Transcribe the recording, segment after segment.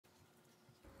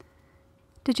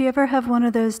Did you ever have one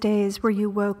of those days where you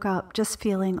woke up just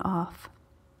feeling off?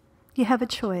 You have a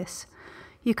choice.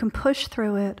 You can push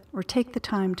through it or take the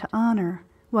time to honor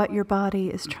what your body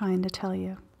is trying to tell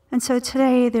you. And so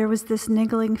today there was this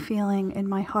niggling feeling in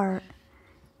my heart,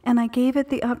 and I gave it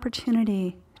the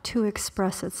opportunity to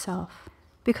express itself.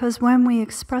 Because when we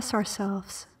express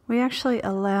ourselves, we actually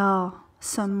allow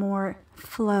some more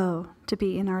flow to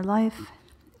be in our life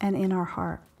and in our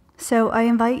heart. So I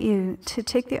invite you to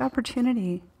take the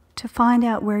opportunity to find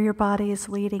out where your body is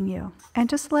leading you, and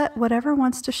just let whatever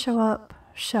wants to show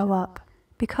up,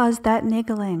 because that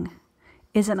niggling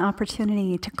is an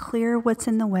opportunity to clear what's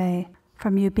in the way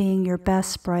from you being your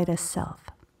best, brightest self.